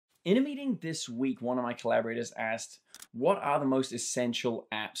In a meeting this week, one of my collaborators asked, what are the most essential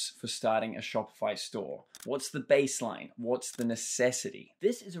apps for starting a Shopify store? What's the baseline? What's the necessity?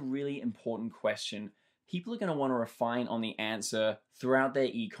 This is a really important question. People are going to want to refine on the answer throughout their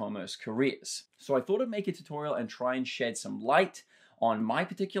e-commerce careers. So I thought I'd make a tutorial and try and shed some light on my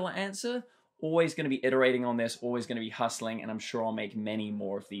particular answer. Always going to be iterating on this, always going to be hustling, and I'm sure I'll make many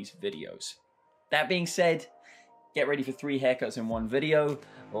more of these videos. That being said, get ready for 3 haircuts in one video.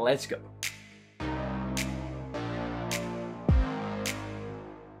 Let's go.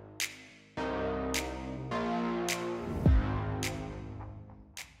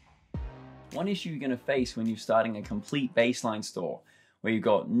 One issue you're going to face when you're starting a complete baseline store where you've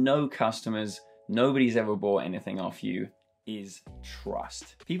got no customers, nobody's ever bought anything off you, is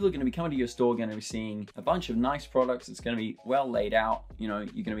trust. People are going to be coming to your store, going to be seeing a bunch of nice products. It's going to be well laid out. You know,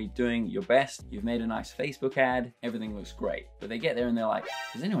 you're going to be doing your best. You've made a nice Facebook ad. Everything looks great. But they get there and they're like,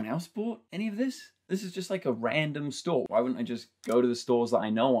 has anyone else bought any of this? This is just like a random store. Why wouldn't I just go to the stores that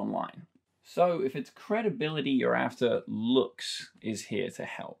I know online? So if it's credibility you're after, Loox is here to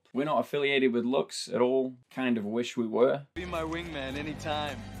help. We're not affiliated with Loox at all. Kind of wish we were. Be my wingman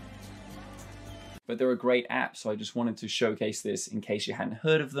anytime. But they're a great app, so I just wanted to showcase this in case you hadn't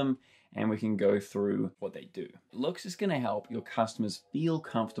heard of them, and we can go through what they do. Loox is going to help your customers feel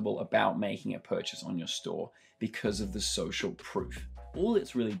comfortable about making a purchase on your store because of the social proof. All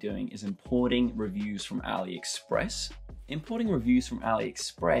it's really doing is importing reviews from Aliexpress. Importing reviews from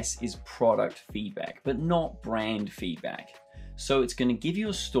Aliexpress is product feedback, but not brand feedback. So it's going to give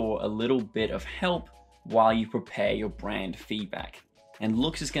your store a little bit of help while you prepare your brand feedback. And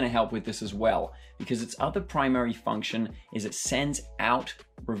Loox is going to help with this as well, because its other primary function is it sends out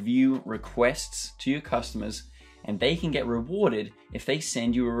review requests to your customers, and they can get rewarded if they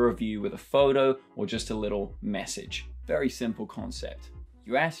send you a review with a photo or just a little message. Very simple concept.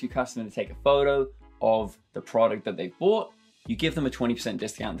 You ask your customer to take a photo of the product that they've bought, you give them a 20%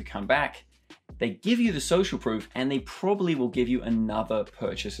 discount to come back, they give you the social proof, and they probably will give you another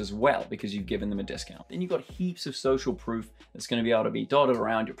purchase as well because you've given them a discount. Then you've got heaps of social proof that's going to be able to be dotted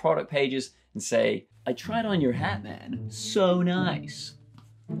around your product pages and say, I tried on your hat, man. So nice.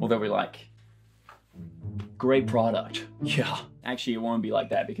 Or they'll be like, great product. Yeah. Actually, it won't be like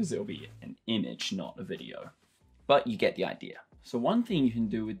that because it'll be an image, not a video. But you get the idea. So one thing you can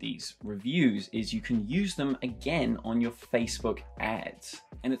do with these reviews is you can use them again on your Facebook ads.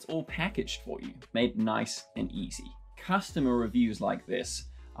 And it's all packaged for you, made nice and easy. Customer reviews like this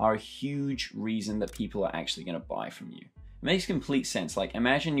are a huge reason that people are actually going to buy from you. It makes complete sense. Like,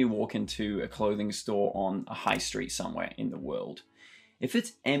 imagine you walk into a clothing store on a high street somewhere in the world. If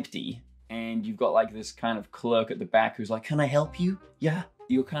it's empty and you've got like this kind of clerk at the back who's like, can I help you? Yeah.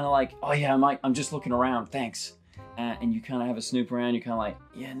 You're kind of like, oh yeah, I'm just looking around, thanks. And you kind of have a snoop around, you're kind of like,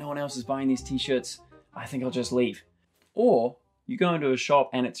 yeah, no one else is buying these t-shirts. I think I'll just leave. Or you go into a shop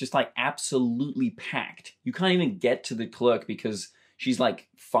and it's just like absolutely packed. You can't even get to the clerk because she's like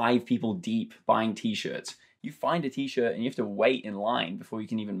 5 people deep buying t-shirts. You find a t-shirt and you have to wait in line before you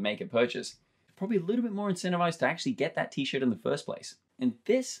can even make a purchase. Probably a little bit more incentivized to actually get that t-shirt in the first place. And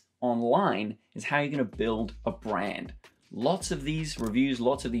this online is how you're going to build a brand. Lots of these reviews,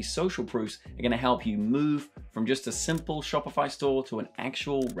 lots of these social proofs are going to help you move from just a simple Shopify store to an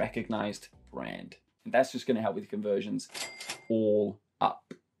actual recognized brand. And that's just going to help with conversions all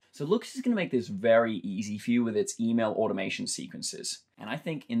up. So Loox is going to make this very easy for you with its email automation sequences. And I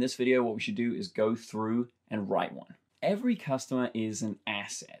think in this video, what we should do is go through and write one. Every customer is an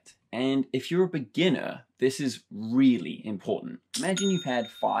asset. And if you're a beginner, this is really important. Imagine you've had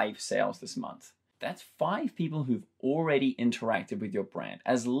 5 sales this month. That's 5 people who've already interacted with your brand.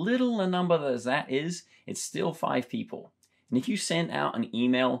 As little a number as that is, it's still 5 people. And if you send out an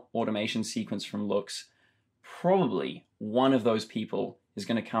email automation sequence from Loox, probably one of those people is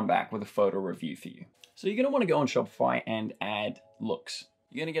going to come back with a photo review for you. So you're going to want to go on Shopify and add Loox.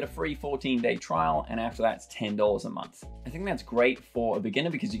 You're going to get a free 14-day trial, and after that, it's $10 a month. I think that's great for a beginner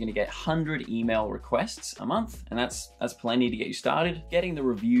because you're going to get 100 email requests a month, and that's plenty to get you started. Getting the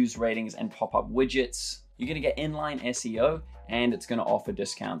reviews, ratings, and pop-up widgets. You're going to get inline SEO, and it's going to offer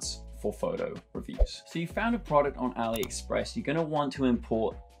discounts for photo reviews. So you found a product on AliExpress, you're going to want to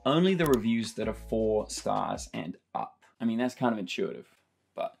import only the reviews that are 4 stars and up. I mean, that's kind of intuitive,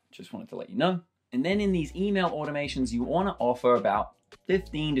 but just wanted to let you know. And then in these email automations, you want to offer about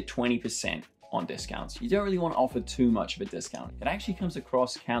 15 to 20% on discounts. You don't really want to offer too much of a discount. It actually comes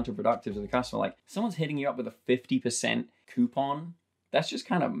across counterproductive to the customer. Like, someone's hitting you up with a 50% coupon. That's just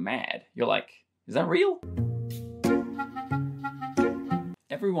kind of mad. You're like, is that real?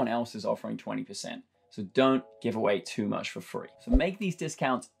 Everyone else is offering 20%. So don't give away too much for free. So make these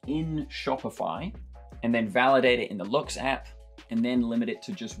discounts in Shopify and then validate it in the Loox app and then limit it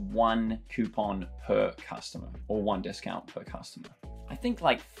to just one coupon per customer or one discount per customer. I think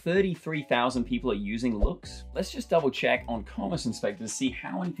like 33,000 people are using Loox. Let's just double check on Commerce Inspector to see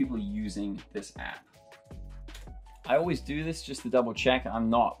how many people are using this app. I always do this just to double check I'm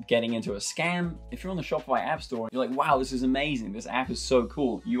not getting into a scam. If you're on the Shopify App Store, you're like, wow, this is amazing. This app is so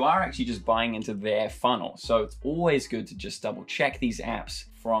cool. You are actually just buying into their funnel. So it's always good to just double check these apps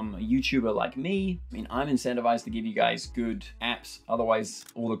from a YouTuber like me. I mean, I'm incentivized to give you guys good apps. Otherwise,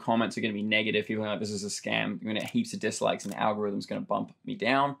 all the comments are gonna be negative. People are like, this is a scam. You're gonna get heaps of dislikes and the algorithm's gonna bump me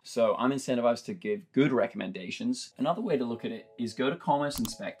down. So I'm incentivized to give good recommendations. Another way to look at it is go to Commerce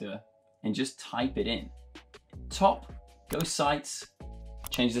Inspector and just type it in. Top, go sites,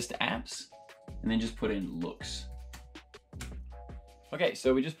 change this to apps, and then just put in Loox. Okay,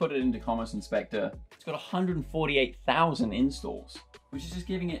 so we just put it into Commerce Inspector. It's got 148,000 installs, which is just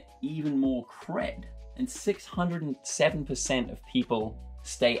giving it even more cred. And 607% of people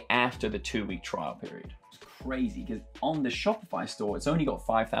stay after the 2-week trial period. It's crazy, because on the Shopify store, it's only got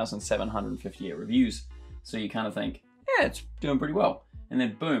 5,758 reviews. So you kind of think, yeah, it's doing pretty well. And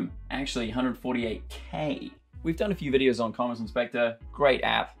then boom, actually 148K. We've done a few videos on Commerce Inspector, great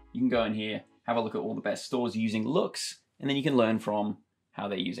app. You can go in here, have a look at all the best stores using Loox, and then you can learn from how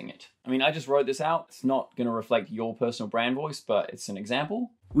they're using it. I mean, I just wrote this out. It's not gonna reflect your personal brand voice, but it's an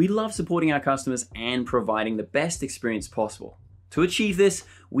example. We love supporting our customers and providing the best experience possible. To achieve this,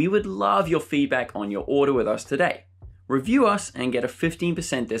 we would love your feedback on your order with us today. Review us and get a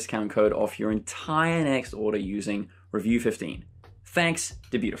 15% discount code off your entire next order using Review15. Thanks,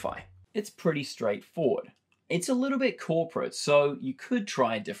 Debutify. It's pretty straightforward. It's a little bit corporate, so you could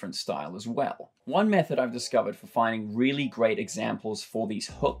try a different style as well. One method I've discovered for finding really great examples for these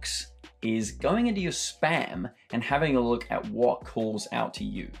hooks is going into your spam and having a look at what calls out to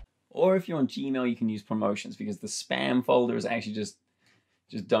you. Or if you're on Gmail, you can use promotions because the spam folder is actually just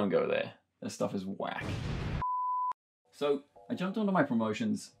don't go there. That stuff is whack. So I jumped onto my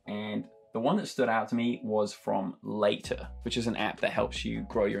promotions and the one that stood out to me was from Later, which is an app that helps you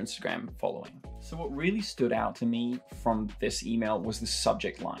grow your Instagram following. So what really stood out to me from this email was the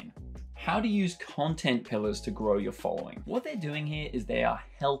subject line. How to use content pillars to grow your following. What they're doing here is they are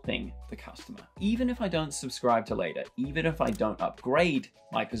helping the customer. Even if I don't subscribe to Later, even if I don't upgrade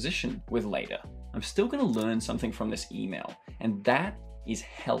my position with Later, I'm still gonna learn something from this email, and that is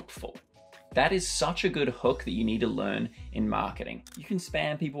helpful. That is such a good hook that you need to learn in marketing. You can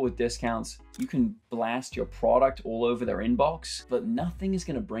spam people with discounts, you can blast your product all over their inbox, but nothing is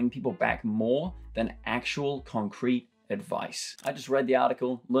gonna bring people back more than actual concrete advice. I just read the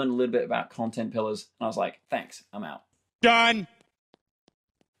article, learned a little bit about content pillars, and I was like, thanks, I'm out. Done.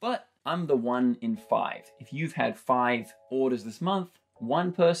 But I'm the 1 in 5. If you've had 5 orders this month,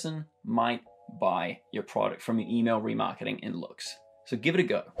 one person might buy your product from your email remarketing in Loox. So give it a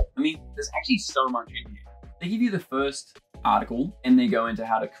go. I mean, there's actually so much in here. They give you the first article and they go into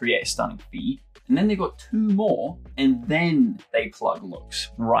how to create a stunning feed. And then they've got 2 more and then they plug Loox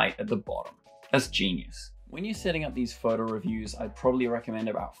right at the bottom. That's genius. When you're setting up these photo reviews, I'd probably recommend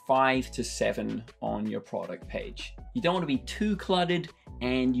about 5 to 7 on your product page. You don't want to be too cluttered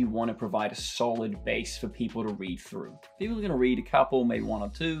and you want to provide a solid base for people to read through. People are going to read a couple, maybe 1 or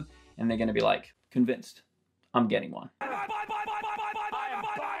 2, and they're going to be like, convinced, I'm getting one.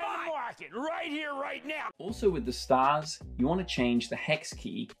 Right here, right now. Also with the stars, you want to change the hex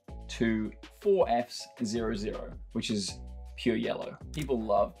key to 4F00, which is pure yellow. People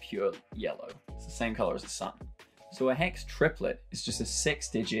love pure yellow. It's the same color as the sun. So a hex triplet is just a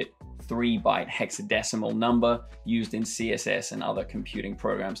 6-digit, 3-byte hexadecimal number used in CSS and other computing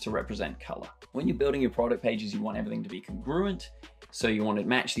programs to represent color. When you're building your product pages, you want everything to be congruent. So you want to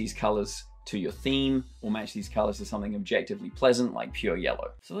match these colors to your theme or match these colors to something objectively pleasant like pure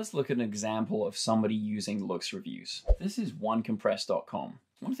yellow. So let's look at an example of somebody using Loox reviews. This is onecompress.com.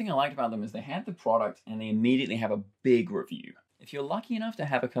 One thing I liked about them is they have the product and they immediately have a big review. If you're lucky enough to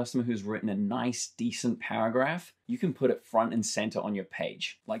have a customer who's written a nice, decent paragraph, you can put it front and center on your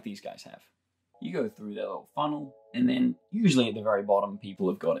page like these guys have. You go through their little funnel and then usually at the very bottom, people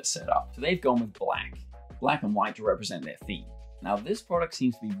have got it set up. So they've gone with black and white to represent their theme. Now this product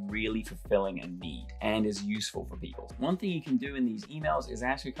seems to be really fulfilling a need and is useful for people. One thing you can do in these emails is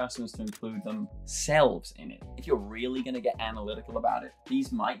ask your customers to include themselves in it. If you're really gonna get analytical about it,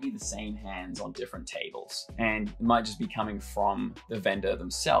 these might be the same hands on different tables and it might just be coming from the vendor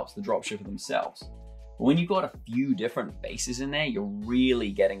themselves, the dropshipper themselves. But when you've got a few different faces in there, you're really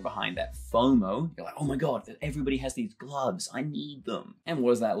getting behind that FOMO. You're like, oh my God, everybody has these gloves, I need them. And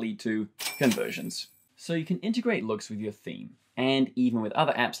what does that lead to? Conversions. So you can integrate Loox with your theme, and even with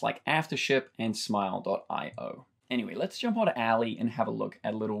other apps like Aftership and Smile.io. Anyway, let's jump onto Ali and have a look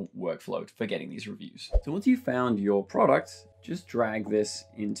at a little workflow for getting these reviews. So once you've found your product, just drag this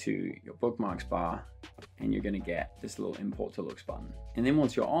into your bookmarks bar and you're gonna get this little import to Loox button. And then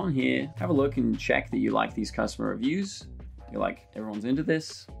once you're on here, have a look and check that you like these customer reviews. You're like, everyone's into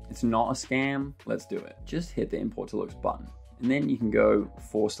this. It's not a scam, let's do it. Just hit the import to Loox button. And then you can go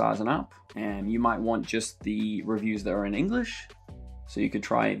 4 stars and up. And you might want just the reviews that are in English. So you could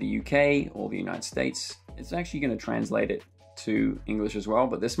try the UK or the United States. It's actually going to translate it to English as well,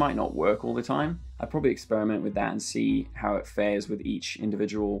 but this might not work all the time. I'd probably experiment with that and see how it fares with each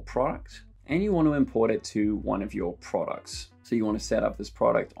individual product. And you want to import it to one of your products. So you want to set up this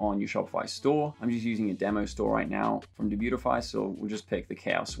product on your Shopify store. I'm just using a demo store right now from Debutify, so we'll just pick the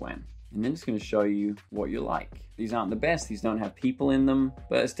Chaos Swan. And then it's going to show you what you like. These aren't the best, these don't have people in them,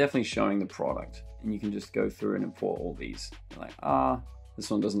 but it's definitely showing the product. And you can just go through and import all these. You're like,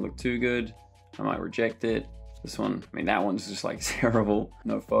 this one doesn't look too good. I might reject it. This one, I mean, that one's just like terrible.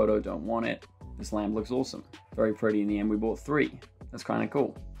 No photo, don't want it. This lamp looks awesome. Very pretty. In the end, we bought 3. That's kind of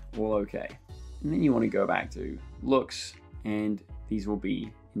cool. All okay. And then you want to go back to Loox, and these will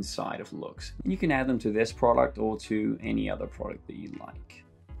be inside of Loox. And you can add them to this product or to any other product that you like.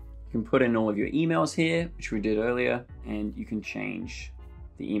 You can put in all of your emails here, which we did earlier, and you can change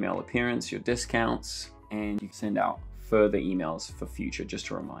the email appearance, your discounts, and you can send out further emails for future just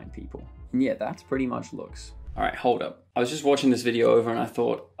to remind people. And yeah, that's pretty much Loox. All right, hold up. I was just watching this video over and I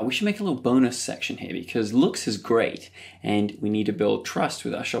thought, we should make a little bonus section here because Loox is great and we need to build trust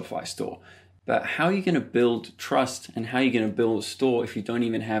with our Shopify store. But how are you going to build trust and how are you going to build a store if you don't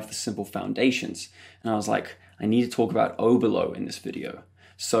even have the simple foundations? And I was like, I need to talk about Oberlo in this video.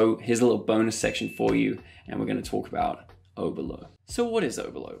 So here's a little bonus section for you and we're going to talk about Oberlo. So what is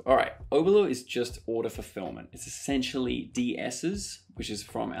Oberlo? All right, Oberlo is just order fulfillment. It's essentially DS's, which is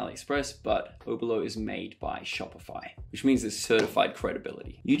from Aliexpress, but Oberlo is made by Shopify, which means it's certified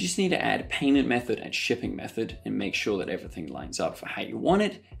credibility. You just need to add payment method and shipping method and make sure that everything lines up for how you want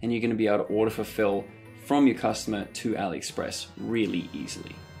it, and you're gonna be able to order fulfill from your customer to Aliexpress really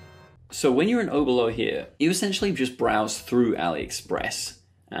easily. So when you're in Oberlo here, you essentially just browse through Aliexpress.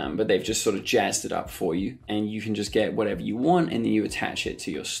 But they've just sort of jazzed it up for you and you can just get whatever you want and then you attach it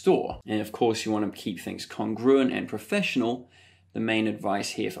to your store. And of course you want to keep things congruent and professional. The main advice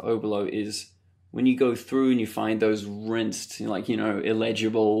here for Oberlo is when you go through and you find those rinsed,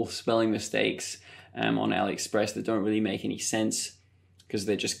 illegible spelling mistakes on AliExpress that don't really make any sense because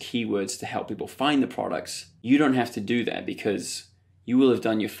they're just keywords to help people find the products, you don't have to do that because you will have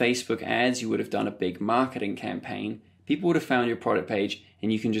done your Facebook ads, you would have done a big marketing campaign, people would have found your product page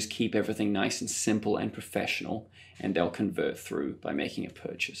and you can just keep everything nice and simple and professional and they'll convert through by making a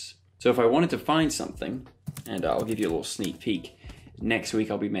purchase. So if I wanted to find something, and I'll give you a little sneak peek, next week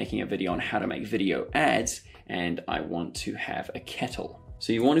I'll be making a video on how to make video ads and I want to have a kettle.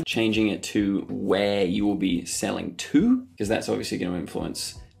 So you want to be changing it to where you will be selling to, because that's obviously going to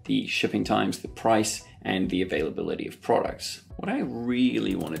influence the shipping times, the price, and the availability of products. What I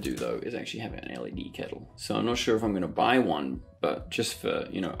really want to do though is actually have an LED kettle. So I'm not sure if I'm going to buy one, but just for,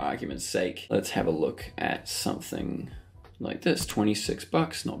 argument's sake, let's have a look at something like this. 26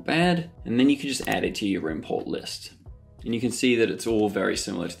 bucks, not bad. And then you can just add it to your import list. And you can see that it's all very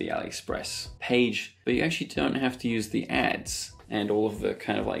similar to the AliExpress page, but you actually don't have to use the ads and all of the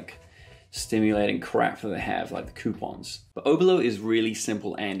kind of like stimulating crap that they have, like the coupons. But Oberlo is really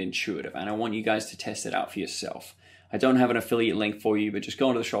simple and intuitive, and I want you guys to test it out for yourself. I don't have an affiliate link for you, but just go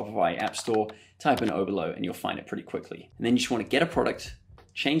onto the Shopify App Store, type in Oberlo, and you'll find it pretty quickly. And then you just want to get a product,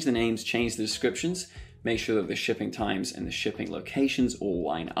 change the names, change the descriptions, make sure that the shipping times and the shipping locations all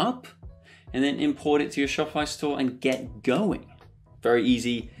line up, and then import it to your Shopify store and get going. Very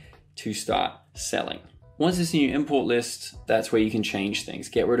easy to start selling. Once it's in your import list, that's where you can change things.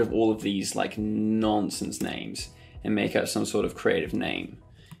 Get rid of all of these like nonsense names and make up some sort of creative name.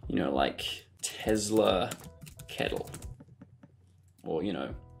 Like Tesla kettle. Or,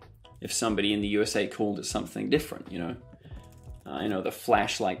 if somebody in the USA called it something different, the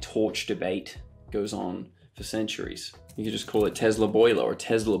flashlight torch debate goes on for centuries. You could just call it Tesla boiler or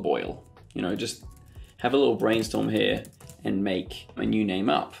Tesla boil. Just have a little brainstorm here and make a new name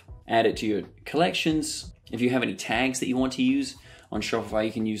up. Add it to your collections. If you have any tags that you want to use on Shopify,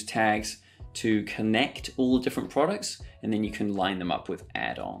 you can use tags to connect all the different products, and then you can line them up with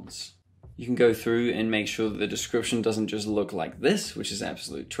add-ons. You can go through and make sure that the description doesn't just look like this, which is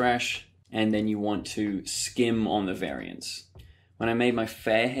absolute trash, and then you want to skim on the variants. When I made my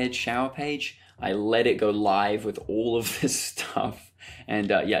Fairhead shower page, I let it go live with all of this stuff And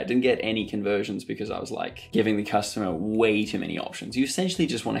yeah, I didn't get any conversions because I was like giving the customer way too many options. You essentially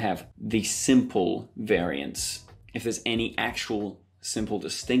just want to have the simple variants. If there's any actual simple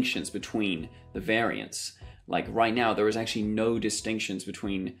distinctions between the variants, like right now, there is actually no distinctions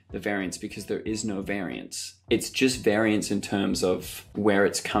between the variants because there is no variance. It's just variance in terms of where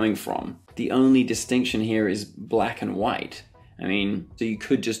it's coming from. The only distinction here is black and white. I mean, so you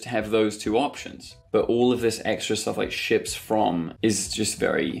could just have those two options, but all of this extra stuff like ships from is just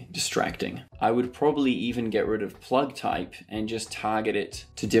very distracting. I would probably even get rid of plug type and just target it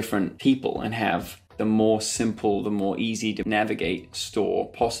to different people and have the more simple, the more easy to navigate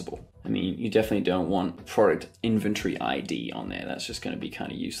store possible. I mean, you definitely don't want product inventory ID on there. That's just going to be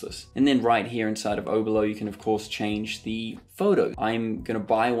kind of useless. And then right here inside of Oberlo, you can of course change the photos. I'm going to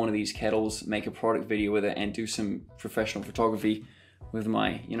buy one of these kettles, make a product video with it, and do some professional photography with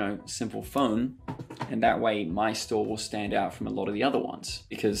my, simple phone. And that way my store will stand out from a lot of the other ones,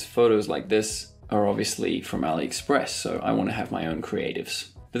 because photos like this are obviously from Aliexpress. So I want to have my own creatives.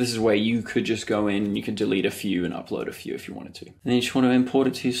 But this is where you could just go in and you could delete a few and upload a few if you wanted to. And then you just want to import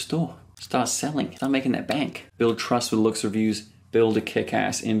it to your store. Start selling, start making that bank. Build trust with Loox reviews, build a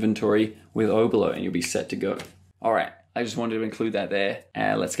kick-ass inventory with Oberlo, and you'll be set to go. All right, I just wanted to include that there.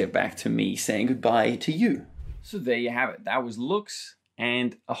 Let's get back to me saying goodbye to you. So there you have it. That was Loox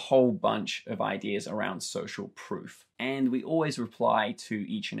and a whole bunch of ideas around social proof. And we always reply to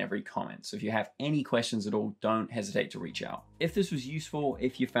each and every comment. So if you have any questions at all, don't hesitate to reach out. If this was useful,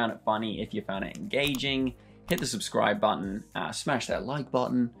 if you found it funny, if you found it engaging, hit the subscribe button, smash that like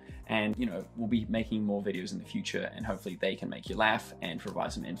button, and we'll be making more videos in the future, and hopefully they can make you laugh and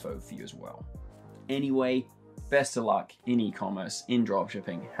provide some info for you as well. Anyway, best of luck in e-commerce, in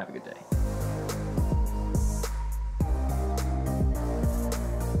dropshipping. Have a good day.